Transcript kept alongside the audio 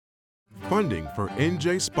Funding for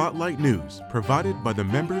NJ Spotlight News provided by the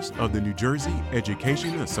members of the New Jersey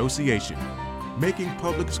Education Association, making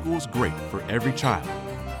public schools great for every child,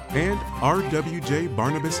 and RWJ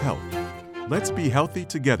Barnabas Health. Let's be healthy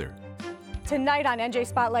together. Tonight on NJ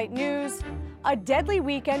Spotlight News, a deadly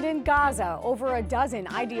weekend in Gaza. Over a dozen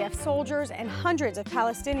IDF soldiers and hundreds of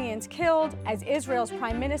Palestinians killed as Israel's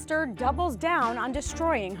prime minister doubles down on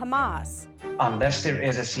destroying Hamas. Unless there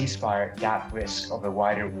is a ceasefire, that risk of a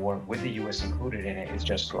wider war with the U.S. included in it is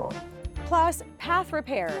just growing. Plus, path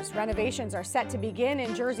repairs. Renovations are set to begin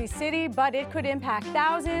in Jersey City, but it could impact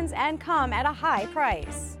thousands and come at a high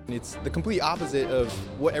price. It's the complete opposite of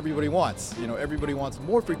what everybody wants. Everybody wants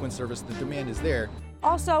more frequent service. The demand is there.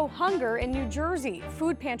 Also, hunger in New Jersey.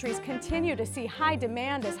 Food pantries continue to see high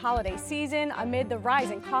demand this holiday season amid the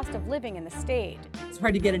rising cost of living in the state. It's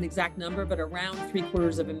hard to get an exact number, but around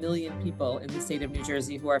 750,000 people in the state of New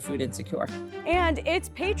Jersey who are food insecure. And it's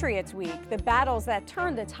Patriots Week. The battles that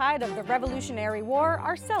turned the tide of the Revolutionary War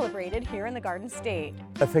are celebrated here in the Garden State.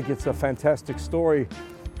 I think it's a fantastic story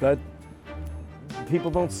that people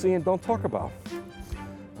don't see and don't talk about.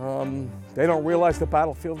 They don't realize the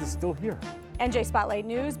battlefield is still here. NJ Spotlight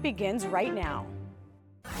News begins right now.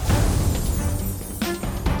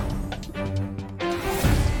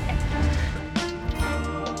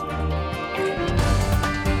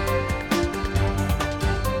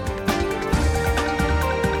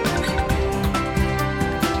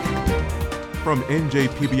 From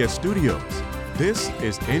NJPBS Studios, this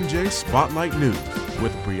is NJ Spotlight News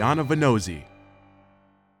with Brianna Venozzi.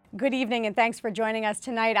 Good evening and thanks for joining us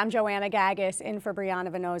tonight. I'm Joanna Gagis in for Brianna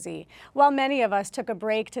Venozzi. While many of us took a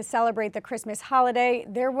break to celebrate the Christmas holiday,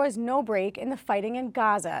 there was no break in the fighting in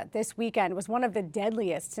Gaza. This weekend was one of the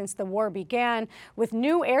deadliest since the war began, with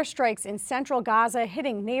new airstrikes in central Gaza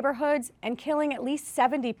hitting neighborhoods and killing at least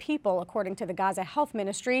 70 people, according to the Gaza Health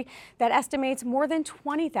Ministry, that estimates more than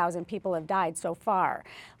 20,000 people have died so far,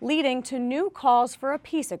 leading to new calls for a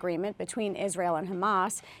peace agreement between Israel and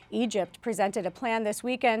Hamas. Egypt presented a plan this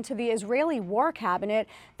weekend to the Israeli War Cabinet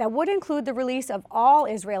that would include the release of all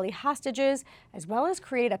Israeli hostages, as well as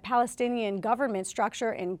create a Palestinian government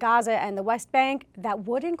structure in Gaza and the West Bank that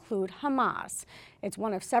would include Hamas. It's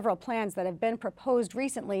one of several plans that have been proposed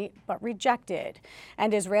recently but rejected.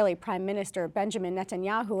 And Israeli Prime Minister Benjamin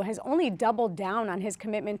Netanyahu has only doubled down on his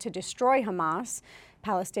commitment to destroy Hamas.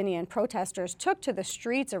 Palestinian protesters took to the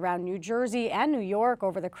streets around New Jersey and New York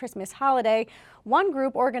over the Christmas holiday, one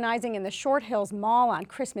group organizing in the Short Hills Mall on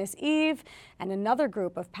Christmas Eve, and another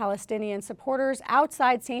group of Palestinian supporters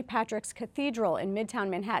outside St. Patrick's Cathedral in Midtown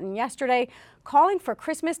Manhattan yesterday, calling for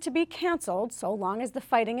Christmas to be canceled so long as the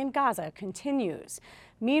fighting in Gaza continues.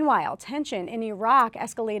 Meanwhile, tension in Iraq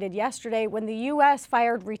escalated yesterday when the U.S.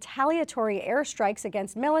 fired retaliatory airstrikes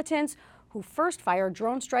against militants who first fired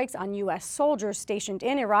drone strikes on U.S. soldiers stationed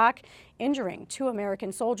in Iraq, injuring 2 American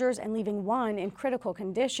soldiers and leaving 1 in critical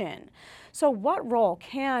condition. So what role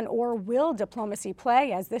can or will diplomacy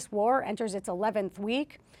play as this war enters its 11th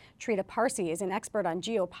week? Trita Parsi is an expert on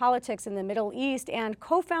geopolitics in the Middle East and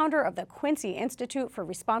co-founder of the Quincy Institute for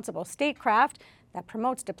Responsible Statecraft that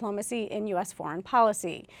promotes diplomacy in U.S. foreign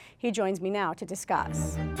policy. He joins me now to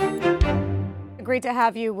discuss. Great to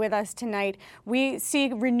have you with us tonight. We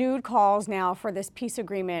see renewed calls now for this peace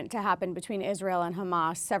agreement to happen between Israel and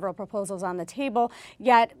Hamas, several proposals on the table.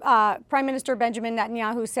 Yet Prime Minister Benjamin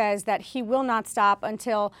Netanyahu says that he will not stop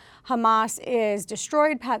until Hamas is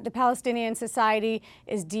destroyed, the Palestinian society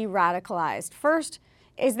is de-radicalized. First,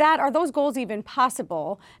 are those goals even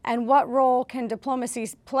possible? And what role can diplomacy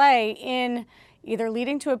play in either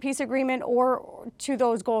leading to a peace agreement or to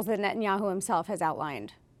those goals that Netanyahu himself has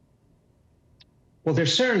outlined? Well, they're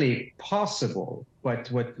certainly possible, but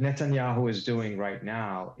what Netanyahu is doing right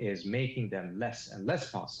now is making them less and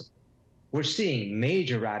less possible. We're seeing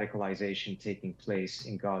major radicalization taking place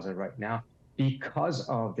in Gaza right now because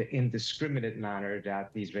of the indiscriminate manner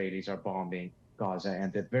that the Israelis are bombing Gaza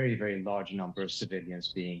and the very, very large number of civilians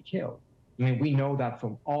being killed. I mean, we know that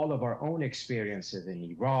from all of our own experiences in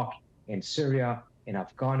Iraq, in Syria, in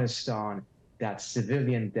Afghanistan, that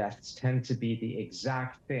civilian deaths tend to be the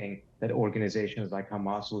exact thing that organizations like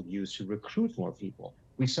Hamas would use to recruit more people.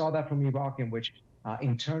 We saw that from Iraq, in which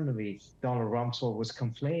internally Donald Rumsfeld was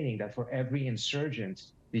complaining that for every insurgent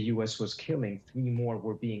the U.S. was killing, 3 more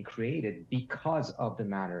were being created because of the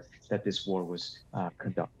manner that this war was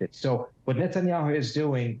conducted. So what Netanyahu is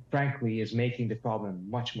doing, frankly, is making the problem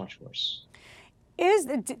much, much worse.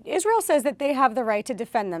 Israel says that they have the right to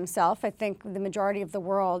defend themselves. I think the majority of the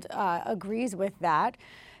world agrees with that.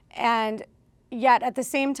 And Yet at the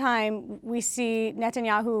same time, we see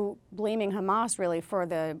Netanyahu blaming Hamas really for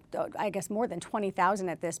the, I guess, more than 20,000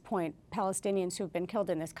 at this point, Palestinians who've been killed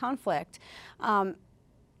in this conflict.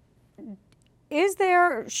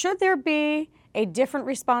 Should there be a different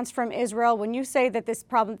response from Israel? When you say that this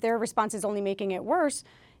problem, their response is only making it worse,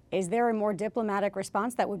 is there a more diplomatic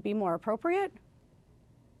response that would be more appropriate?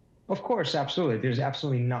 Of course, absolutely. There's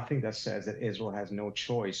absolutely nothing that says that Israel has no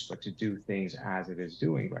choice but to do things as it is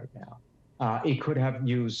doing right now. It could have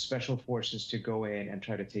used special forces to go in and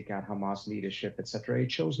try to take out Hamas leadership, et cetera. It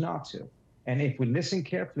chose not to. And if we listen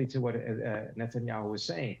carefully to what Netanyahu was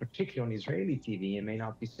saying, particularly on Israeli TV, and may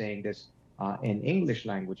not be saying this in English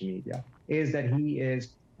language media, is that he is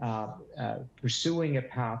pursuing a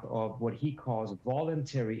path of what he calls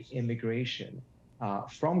voluntary immigration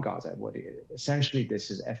from Gaza. Essentially, this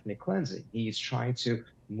is ethnic cleansing. He is trying to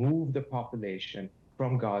move the population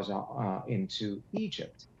from Gaza into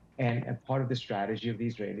Egypt. And part of the strategy of the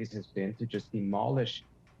Israelis has been to just demolish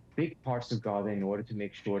big parts of Gaza in order to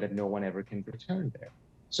make sure that no one ever can return there.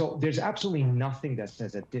 So there's absolutely nothing that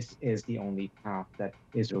says that this is the only path that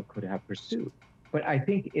Israel could have pursued. But I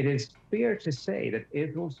think it is fair to say that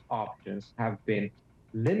Israel's options have been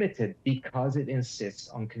limited because it insists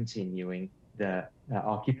on continuing the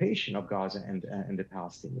occupation of Gaza and the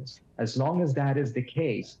Palestinians. As long as that is the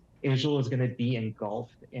case, Israel is going to be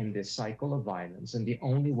engulfed in this cycle of violence. And the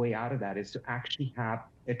only way out of that is to actually have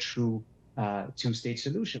a true two-state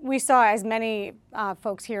solution. We saw, as many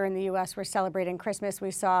folks here in the U.S. were celebrating Christmas,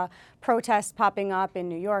 we saw protests popping up in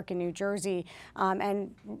New York and New Jersey,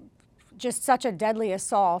 and just such a deadly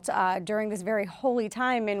assault during this very holy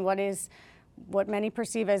time in what many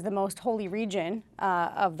perceive as the most holy region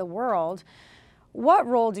of the world. What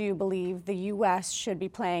role do you believe the U.S. should be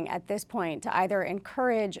playing at this point to either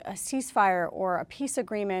encourage a ceasefire or a peace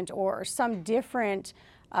agreement or some different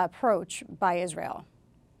approach by Israel?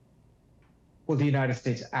 Well, the United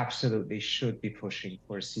States absolutely should be pushing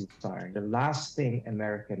for a ceasefire. The last thing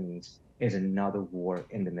America needs is another war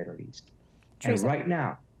in the Middle East. And right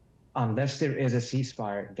now, unless there is a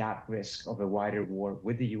ceasefire, that risk of a wider war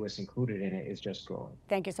with the U.S. included in it is just growing.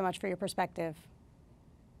 Thank you so much for your perspective.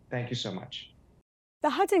 Thank you so much. The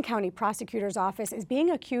Hudson County Prosecutor's Office is being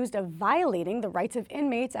accused of violating the rights of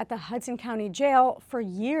inmates at the Hudson County Jail for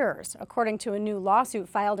years, according to a new lawsuit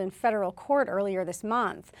filed in federal court earlier this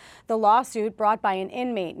month. The lawsuit, brought by an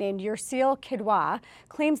inmate named Yursil Kidwa,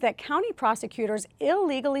 claims that county prosecutors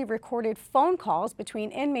illegally recorded phone calls between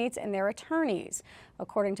inmates and their attorneys.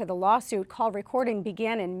 According to the lawsuit, call recording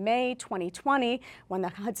began in May 2020 when the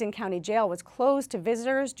Hudson County Jail was closed to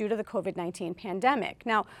visitors due to the COVID-19 pandemic.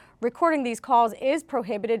 Now, recording these calls is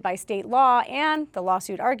prohibited by state law and, the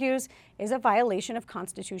lawsuit argues, is a violation of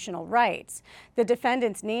constitutional rights. The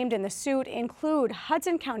defendants named in the suit include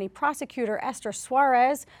Hudson County Prosecutor Esther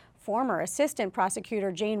Suarez, former Assistant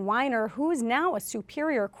Prosecutor Jane Weiner, who is now a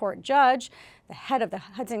Superior Court judge, the head of the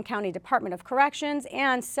Hudson County Department of Corrections,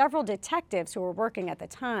 and several detectives who were working at the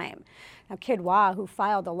time. Now, Kidwa, who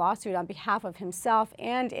filed the lawsuit on behalf of himself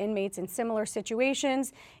and inmates in similar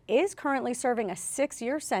situations, is currently serving a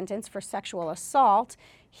 6-year sentence for sexual assault.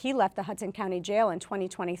 He left the Hudson County Jail in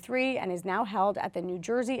 2023 and is now held at the New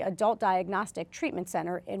Jersey Adult Diagnostic Treatment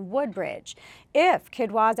Center in Woodbridge. If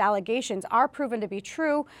Kidwa's allegations are proven to be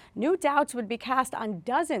true, new doubts would be cast on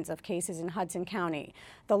dozens of cases in Hudson County.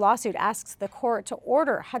 The lawsuit asks the court to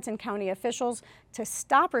order Hudson County officials to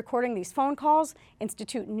stop recording these phone calls,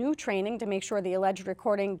 institute new training to make sure the alleged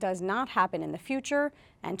recording does not happen in the future,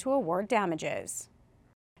 and to award damages.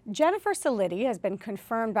 Jennifer Salitti has been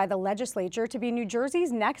confirmed by the legislature to be New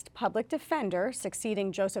Jersey's next public defender,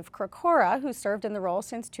 succeeding Joseph Krikora, who served in the role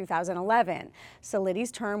since 2011.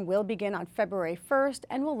 Salitti's term will begin on February 1st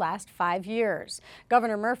and will last 5 years.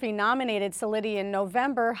 Governor Murphy nominated Salitti in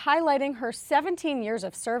November, highlighting her 17 years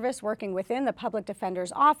of service working within the public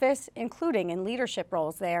defender's office, including in leadership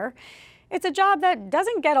roles there. It's a job that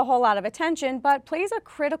doesn't get a whole lot of attention, but plays a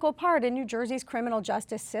critical part in New Jersey's criminal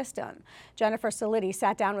justice system. Jennifer Salitti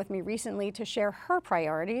sat down with me recently to share her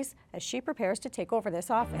priorities as she prepares to take over this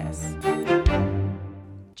office.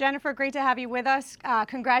 Jennifer, great to have you with us.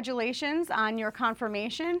 Congratulations on your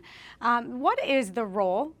confirmation. What is the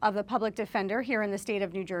role of the public defender here in the state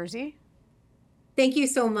of New Jersey? Thank you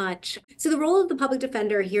so much. So the role of the public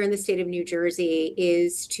defender here in the state of New Jersey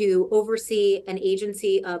is to oversee an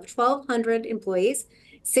agency of 1,200 employees,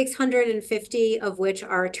 650 of which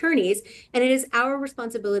are attorneys, and it is our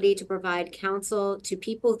responsibility to provide counsel to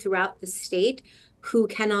people throughout the state who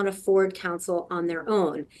cannot afford counsel on their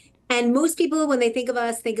own. And most people, when they think of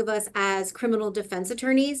us as criminal defense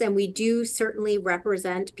attorneys, and we do certainly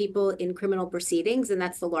represent people in criminal proceedings, and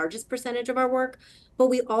that's the largest percentage of our work. But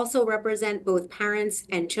we also represent both parents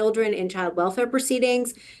and children in child welfare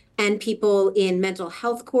proceedings and people in mental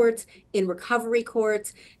health courts, in recovery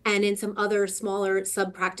courts, and in some other smaller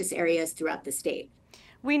sub-practice areas throughout the state.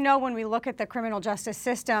 We know when we look at the criminal justice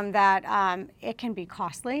system that it can be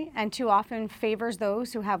costly and too often favors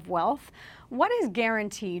those who have wealth. What is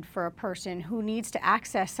guaranteed for a person who needs to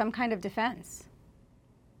access some kind of defense?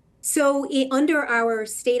 So under our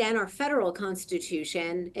state and our federal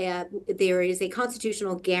constitution, there is a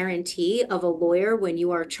constitutional guarantee of a lawyer when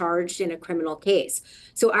you are charged in a criminal case.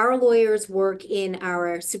 So our lawyers work in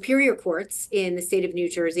our superior courts in the state of New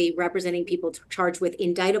Jersey, representing people charged with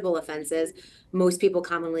indictable offenses. Most people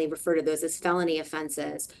commonly refer to those as felony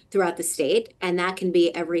offenses throughout the state. And that can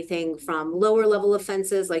be everything from lower level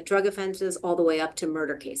offenses like drug offenses all the way up to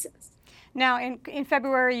murder cases. Now, in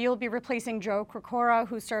February, you'll be replacing Joe Krikora,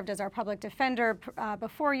 who served as our public defender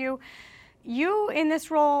before you. You, in this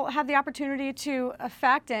role, have the opportunity to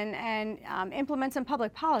affect and implement some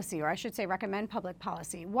public policy, or I should say recommend public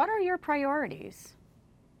policy. What are your priorities?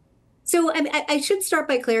 So I should start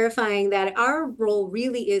by clarifying that our role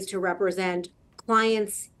really is to represent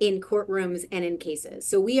clients in courtrooms and in cases.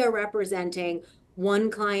 So we are representing one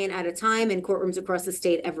client at a time in courtrooms across the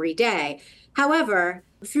state every day. However,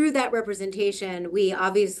 through that representation, we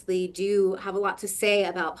obviously do have a lot to say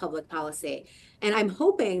about public policy. And I'm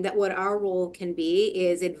hoping that what our role can be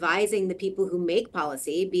is advising the people who make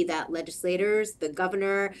policy, be that legislators, the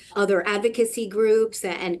governor, other advocacy groups,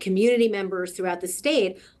 and community members throughout the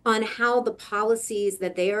state on how the policies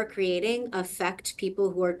that they are creating affect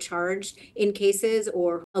people who are charged in cases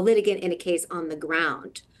or a litigant in a case on the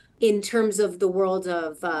ground. In terms of the world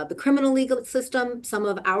of the criminal legal system, some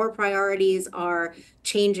of our priorities are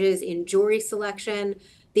changes in jury selection,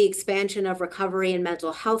 the expansion of recovery and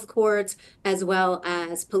mental health courts, as well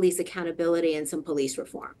as police accountability and some police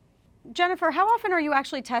reform. Jennifer, how often are you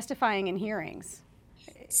actually testifying in hearings?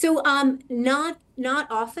 So not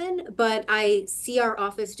often, but I see our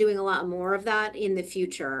office doing a lot more of that in the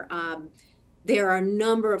future. There are a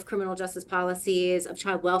number of criminal justice policies, of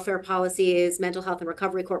child welfare policies, mental health and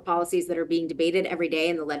recovery court policies that are being debated every day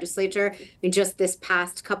in the legislature. I mean, just this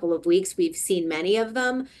past couple of weeks, we've seen many of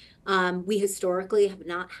them. We historically have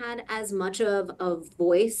not had as much of a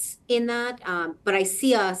voice in that, but I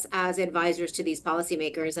see us as advisors to these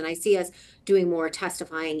policymakers, and I see us doing more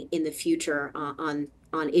testifying in the future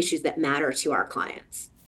on issues that matter to our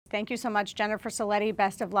clients. Thank you so much, Jennifer Soletti.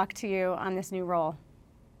 Best of luck to you on this new role.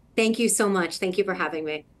 Thank you so much. Thank you for having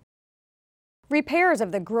me. Repairs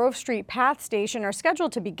of the Grove Street Path Station are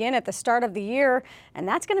scheduled to begin at the start of the year, and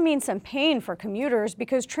that's going to mean some pain for commuters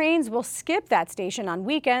because trains will skip that station on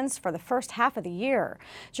weekends for the first half of the year.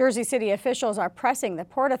 Jersey City officials are pressing the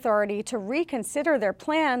Port Authority to reconsider their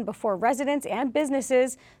plan before residents and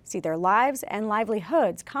businesses see their lives and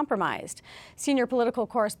livelihoods compromised. Senior political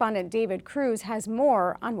correspondent David Cruz has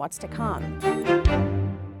more on what's to come.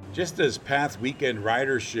 Just as Path weekend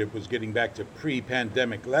ridership was getting back to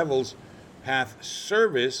pre-pandemic levels, Path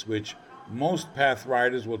service, which most Path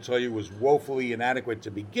riders will tell you was woefully inadequate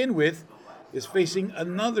to begin with, is facing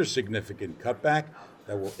another significant cutback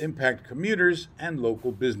that will impact commuters and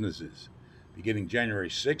local businesses. Beginning January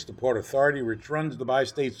 6th, the Port Authority, which runs the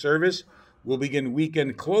bi-state service, will begin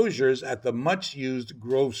weekend closures at the much-used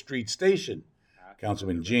Grove Street station.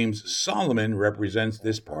 Councilman James Solomon represents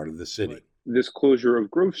this part of the city. This closure of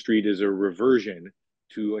Grove Street is a reversion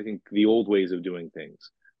to, I think, the old ways of doing things.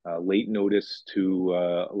 Late notice to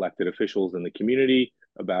elected officials in the community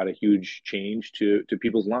about a huge change to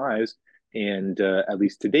people's lives, and at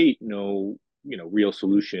least to date, no real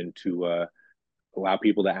solution to allow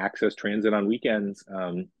people to access transit on weekends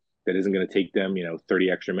that isn't going to take them 30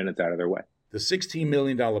 extra minutes out of their way. The $16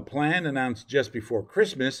 million plan announced just before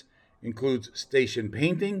Christmas includes station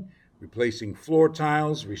painting, replacing floor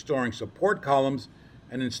tiles, restoring support columns,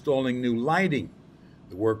 and installing new lighting.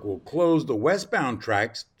 The work will close the westbound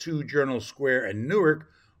tracks to Journal Square and Newark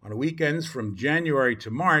on weekends from January to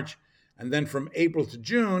March, and then from April to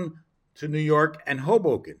June to New York and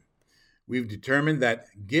Hoboken. We've determined that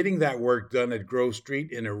getting that work done at Grove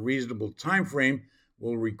Street in a reasonable time frame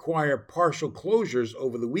will require partial closures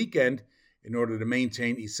over the weekend in order to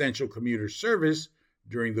maintain essential commuter service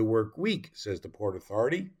during the work week, says the Port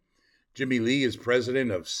Authority. Jimmy Lee is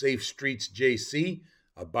president of Safe Streets JC,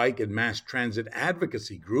 a bike and mass transit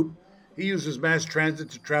advocacy group. He uses mass transit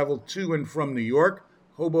to travel to and from New York,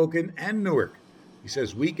 Hoboken, and Newark. He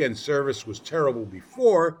says weekend service was terrible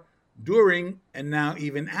before, during, and now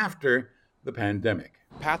even after the pandemic.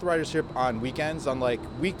 Path ridership on weekends, unlike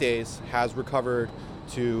weekdays, has recovered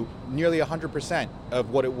to nearly 100% of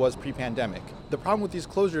what it was pre-pandemic. The problem with these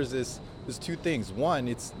closures is two things. One,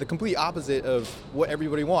 it's the complete opposite of what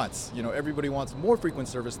everybody wants. Everybody wants more frequent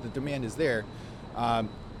service. The demand is there.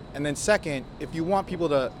 And then second, if you want people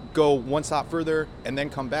to go one stop further and then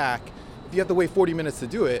come back, if you have to wait 40 minutes to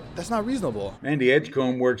do it, that's not reasonable. Mandy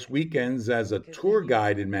Edgecombe works weekends as a tour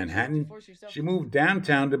guide in Manhattan. She moved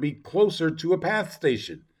downtown to be closer to a PATH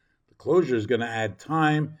station. The closure is going to add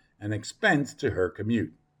time and expense to her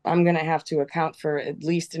commute. I'm going to have to account for at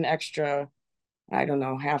least an extra, I don't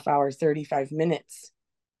know, half hour, 35 minutes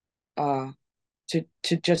to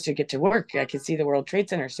just get to work. I could see the World Trade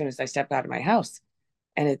Center as soon as I step out of my house.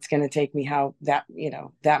 And it's going to take me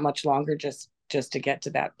that much longer just to get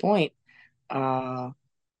to that point.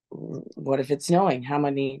 What if it's snowing? How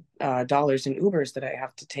many dollars in Ubers that I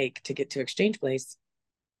have to take to get to Exchange Place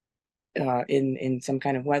in some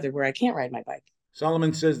kind of weather where I can't ride my bike?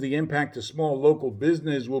 Solomon says the impact to small local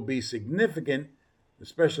business will be significant,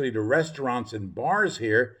 especially to restaurants and bars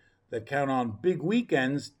here that count on big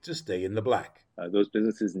weekends to stay in the black. Those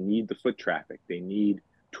businesses need the foot traffic. They need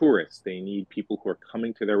tourists. They need people who are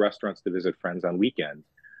coming to their restaurants to visit friends on weekends.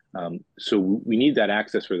 So we need that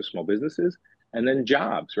access for the small businesses. And then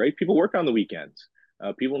jobs, right? People work on the weekends.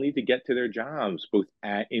 People need to get to their jobs, both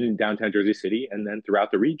in downtown Jersey City and then throughout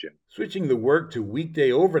the region. Switching the work to weekday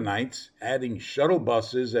overnights, adding shuttle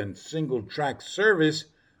buses and single-track service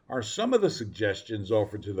are some of the suggestions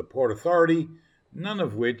offered to the Port Authority, none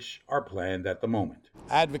of which are planned at the moment.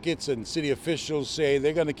 Advocates and city officials say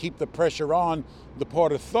they're going to keep the pressure on the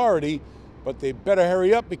Port Authority, but they better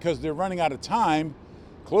hurry up because they're running out of time.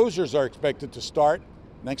 Closures are expected to start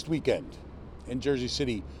next weekend. In Jersey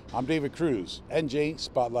City, I'm David Cruz, NJ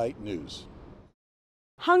Spotlight News.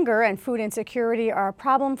 Hunger and food insecurity are a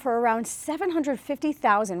problem for around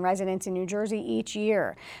 750,000 residents in New Jersey each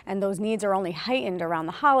year. And those needs are only heightened around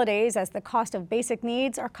the holidays as the cost of basic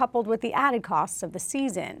needs are coupled with the added costs of the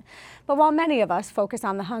season. But while many of us focus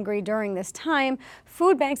on the hungry during this time,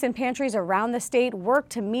 food banks and pantries around the state work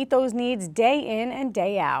to meet those needs day in and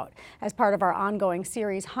day out. As part of our ongoing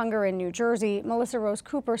series, Hunger in New Jersey, Melissa Rose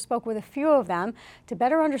Cooper spoke with a few of them to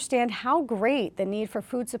better understand how great the need for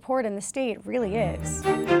food support in the state really is.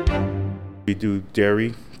 We do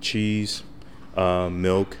dairy, cheese,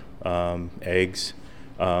 milk, eggs.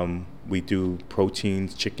 We do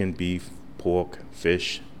proteins, chicken, beef, pork,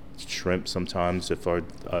 fish, shrimp sometimes if our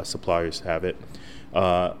suppliers have it.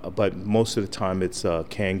 But most of the time it's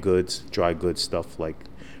canned goods, dry goods stuff like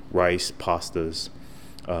rice, pastas,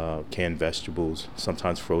 canned vegetables,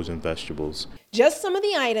 sometimes frozen vegetables. Just some of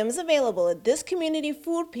the items available at this community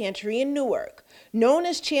food pantry in Newark. Known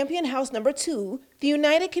as Champion House Number 2, the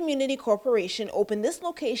United Community Corporation opened this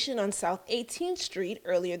location on South 18th Street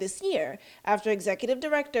earlier this year after Executive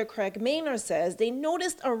Director Craig Maynard says they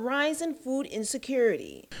noticed a rise in food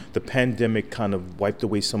insecurity. The pandemic kind of wiped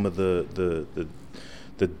away some of the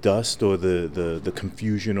dust or the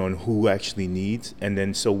confusion on who actually needs, and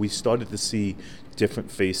then so we started to see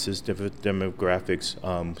different faces, different demographics,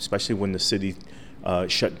 especially when the city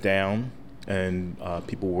shut down and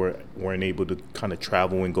people weren't able to kind of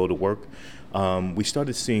travel and go to work. We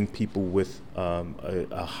started seeing people with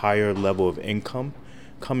a higher level of income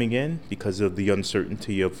coming in because of the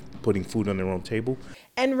uncertainty of putting food on their own table.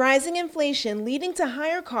 And rising inflation leading to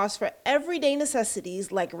higher costs for everyday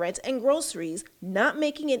necessities like rent and groceries, not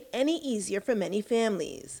making it any easier for many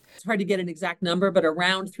families. It's hard to get an exact number, but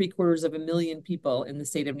around 750,000 people in the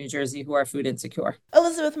state of New Jersey who are food insecure.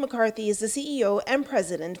 Elizabeth McCarthy is the CEO and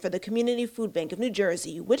president for the Community Food Bank of New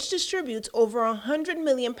Jersey, which distributes over 100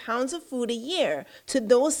 million pounds of food a year to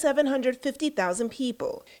those 750,000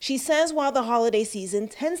 people. She says while the holiday season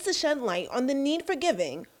tends to shed light on the need for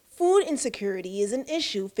giving, food insecurity is an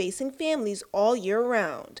issue facing families all year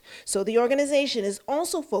round. So the organization is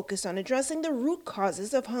also focused on addressing the root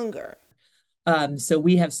causes of hunger. So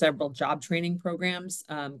we have several job training programs,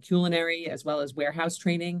 culinary as well as warehouse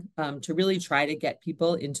training, to really try to get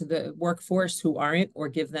people into the workforce who aren't, or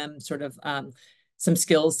give them sort of some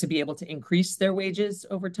skills to be able to increase their wages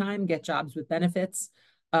over time, get jobs with benefits.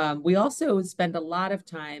 We also spend a lot of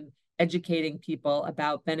time educating people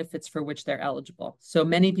about benefits for which they're eligible. So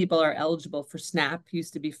many people are eligible for SNAP,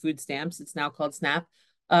 used to be food stamps, it's now called SNAP,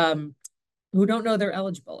 who don't know they're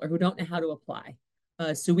eligible or who don't know how to apply.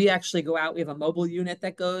 So we actually go out, we have a mobile unit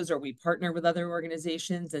that goes, or we partner with other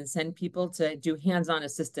organizations and send people to do hands-on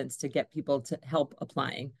assistance to get people to help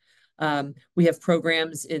applying. We have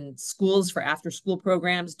programs in schools for after-school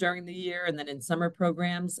programs during the year, and then in summer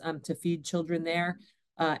programs to feed children there.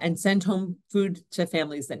 and send home food to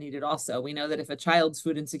families that need it also. We know that if a child's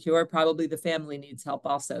food insecure, probably the family needs help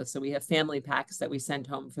also. So we have family packs that we send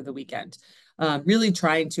home for the weekend, really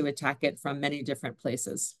trying to attack it from many different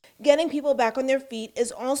places. Getting people back on their feet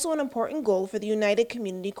is also an important goal for the United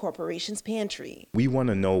Community Corporation's pantry. We want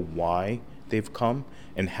to know why they've come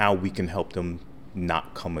and how we can help them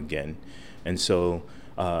not come again. And so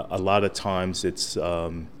a lot of times it's,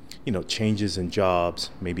 changes in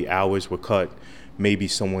jobs, maybe hours were cut, maybe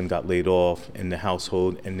someone got laid off in the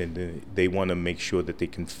household, and then they want to make sure that they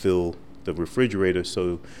can fill the refrigerator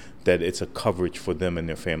so that it's a coverage for them and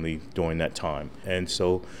their family during that time. And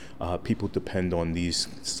so people depend on these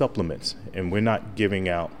supplements, and we're not giving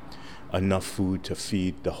out enough food to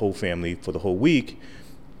feed the whole family for the whole week,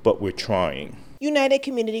 but we're trying. United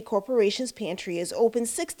Community Corporation's pantry is open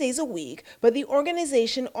 6 days a week, but the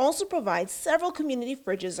organization also provides several community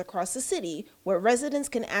fridges across the city where residents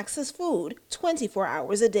can access food 24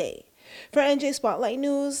 hours a day. For NJ Spotlight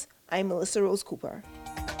News, I'm Melissa Rose Cooper.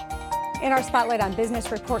 In our Spotlight on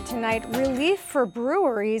Business report tonight, relief for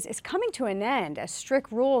breweries is coming to an end as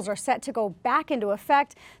strict rules are set to go back into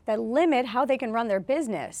effect that limit how they can run their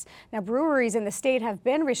business. Now, breweries in the state have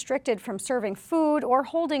been restricted from serving food or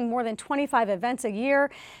holding more than 25 events a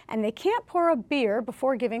year, and they can't pour a beer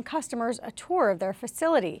before giving customers a tour of their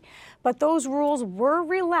facility. But those rules were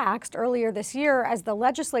relaxed earlier this year as the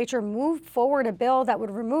legislature moved forward a bill that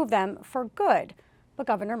would remove them for good. But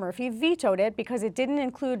Governor Murphy vetoed it because it didn't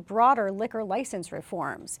include broader liquor license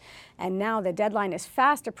reforms. And now the deadline is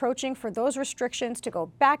fast approaching for those restrictions to go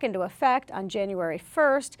back into effect on January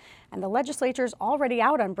 1st, and the legislature's already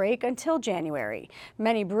out on break until January.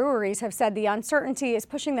 Many breweries have said the uncertainty is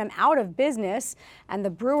pushing them out of business, and the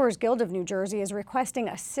Brewers Guild of New Jersey is requesting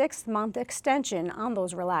a 6-month extension on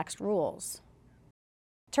those relaxed rules.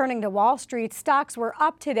 Turning to Wall Street, stocks were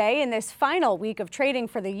up today in this final week of trading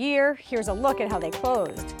for the year. Here's a look at how they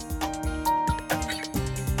closed.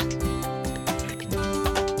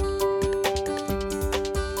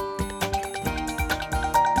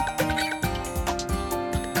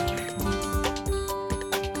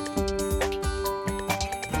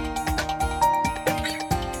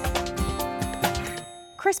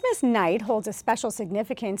 Christmas night holds a special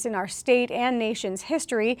significance in our state and nation's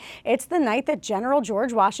history. It's the night that General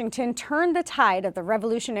George Washington turned the tide of the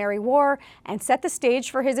Revolutionary War and set the stage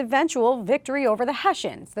for his eventual victory over the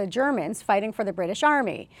Hessians, the Germans fighting for the British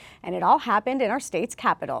Army. And it all happened in our state's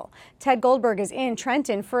capital. Ted Goldberg is in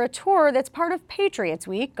Trenton for a tour that's part of Patriots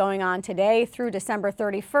Week, going on today through December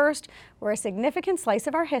 31st, where a significant slice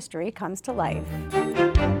of our history comes to life.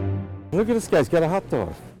 Look at this guy's got a hot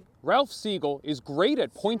dog. Ralph Siegel is great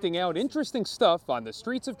at pointing out interesting stuff on the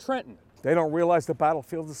streets of Trenton. They don't realize the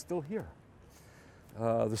battlefield is still here.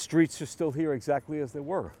 The streets are still here exactly as they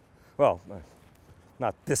were. Well,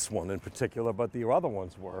 not this one in particular, but the other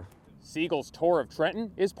ones were. Siegel's tour of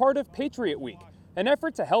Trenton is part of Patriot Week, an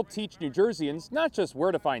effort to help teach New Jerseyans not just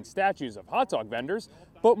where to find statues of hot dog vendors,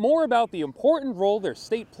 but more about the important role their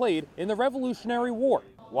state played in the Revolutionary War.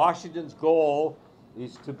 Washington's goal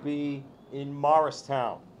is to be in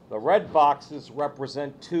Morristown. The red boxes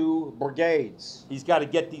represent 2 brigades. He's got to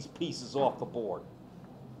get these pieces off the board.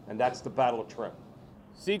 And that's the Battle of Trenton.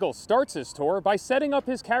 Siegel starts his tour by setting up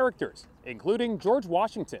his characters, including George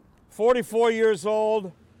Washington. 44 years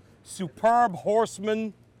old, superb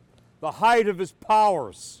horseman, the height of his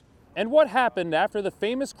powers. And what happened after the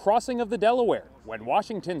famous crossing of the Delaware, when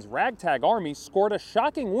Washington's ragtag army scored a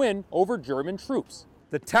shocking win over German troops.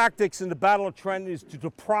 The tactics in the Battle of Trenton is to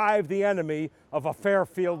deprive the enemy of a fair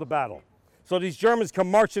field of battle. So these Germans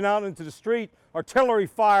come marching out into the street, artillery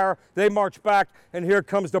fire, they march back, and here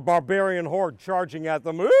comes the barbarian horde charging at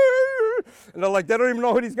them. And they're like, they don't even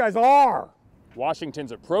know who these guys are.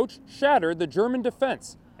 Washington's approach shattered the German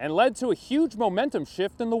defense and led to a huge momentum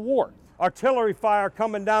shift in the war. Artillery fire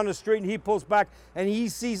coming down the street, and he pulls back, and he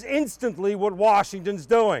sees instantly what Washington's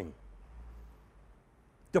doing.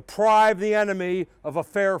 Deprive the enemy of a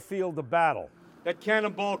fair field of battle. That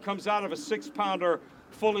cannonball comes out of a 6-pounder,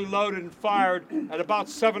 fully loaded and fired at about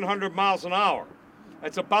 700 miles an hour.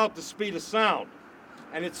 That's about the speed of sound.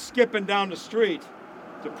 And it's skipping down the street.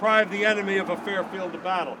 Deprive the enemy of a fair field of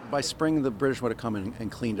battle. By spring, the British would have come in and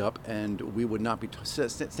cleaned up, and we would not be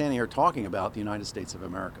standing here talking about the United States of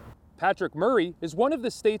America. Patrick Murray is one of the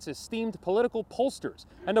state's esteemed political pollsters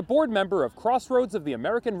and a board member of Crossroads of the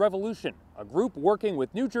American Revolution, a group working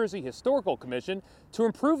with New Jersey Historical Commission to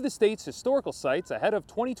improve the state's historical sites ahead of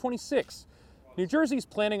 2026. New Jersey's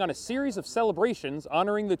planning on a series of celebrations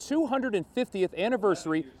honoring the 250th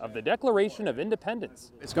anniversary of the Declaration of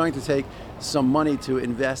Independence. It's going to take some money to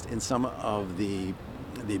invest in some of the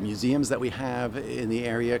the museums that we have in the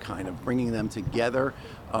area, kind of bringing them together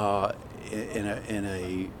in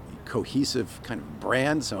a cohesive kind of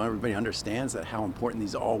brand, so everybody understands that how important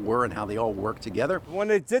these all were and how they all work together. When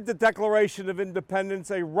they did the Declaration of Independence,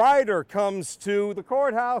 a writer comes to the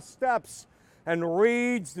courthouse steps and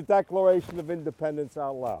reads the Declaration of Independence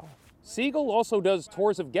out loud. Siegel also does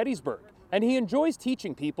tours of Gettysburg, and he enjoys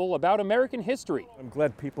teaching people about American history. I'm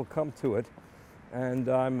glad people come to it, and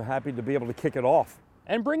I'm happy to be able to kick it off.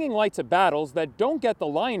 And bringing light to battles that don't get the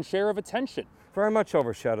lion's share of attention. Very much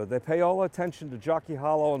overshadowed. They pay all attention to Jockey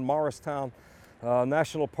Hollow and Morristown.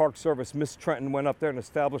 National Park Service, Miss Trenton, went up there and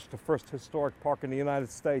established the first historic park in the United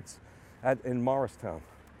States in Morristown.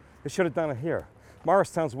 They should have done it here.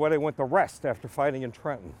 Morristown's where they went to rest after fighting in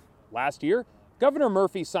Trenton. Last year, Governor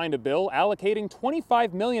Murphy signed a bill allocating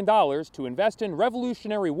 $25 million to invest in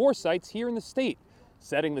Revolutionary War sites here in the state,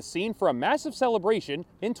 setting the scene for a massive celebration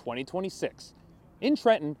in 2026. In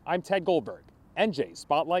Trenton, I'm Ted Goldberg, NJ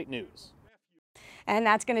Spotlight News. And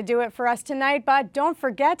that's going to do it for us tonight, but don't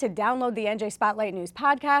forget to download the NJ Spotlight News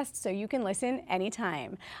podcast so you can listen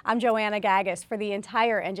anytime. I'm Joanna Gagas for the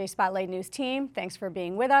entire NJ Spotlight News team. Thanks for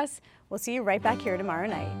being with us. We'll see you right back here tomorrow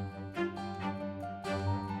night.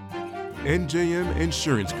 NJM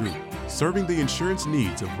Insurance Group, serving the insurance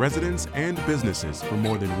needs of residents and businesses for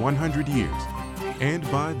more than 100 years. And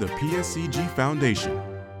by the PSCG Foundation.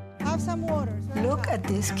 Have some water. Look at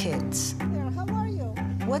these kids. How are you?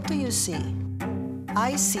 What do you see?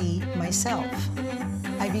 I see myself.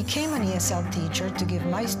 I became an ESL teacher to give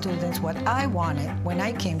my students what I wanted when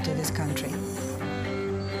I came to this country.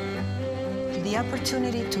 The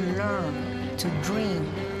opportunity to learn, to dream,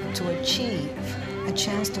 to achieve, a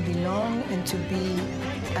chance to belong and to be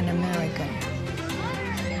an American.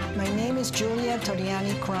 My name is Julia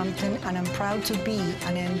Toriani Crumpton, and I'm proud to be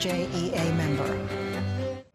an NJEA member.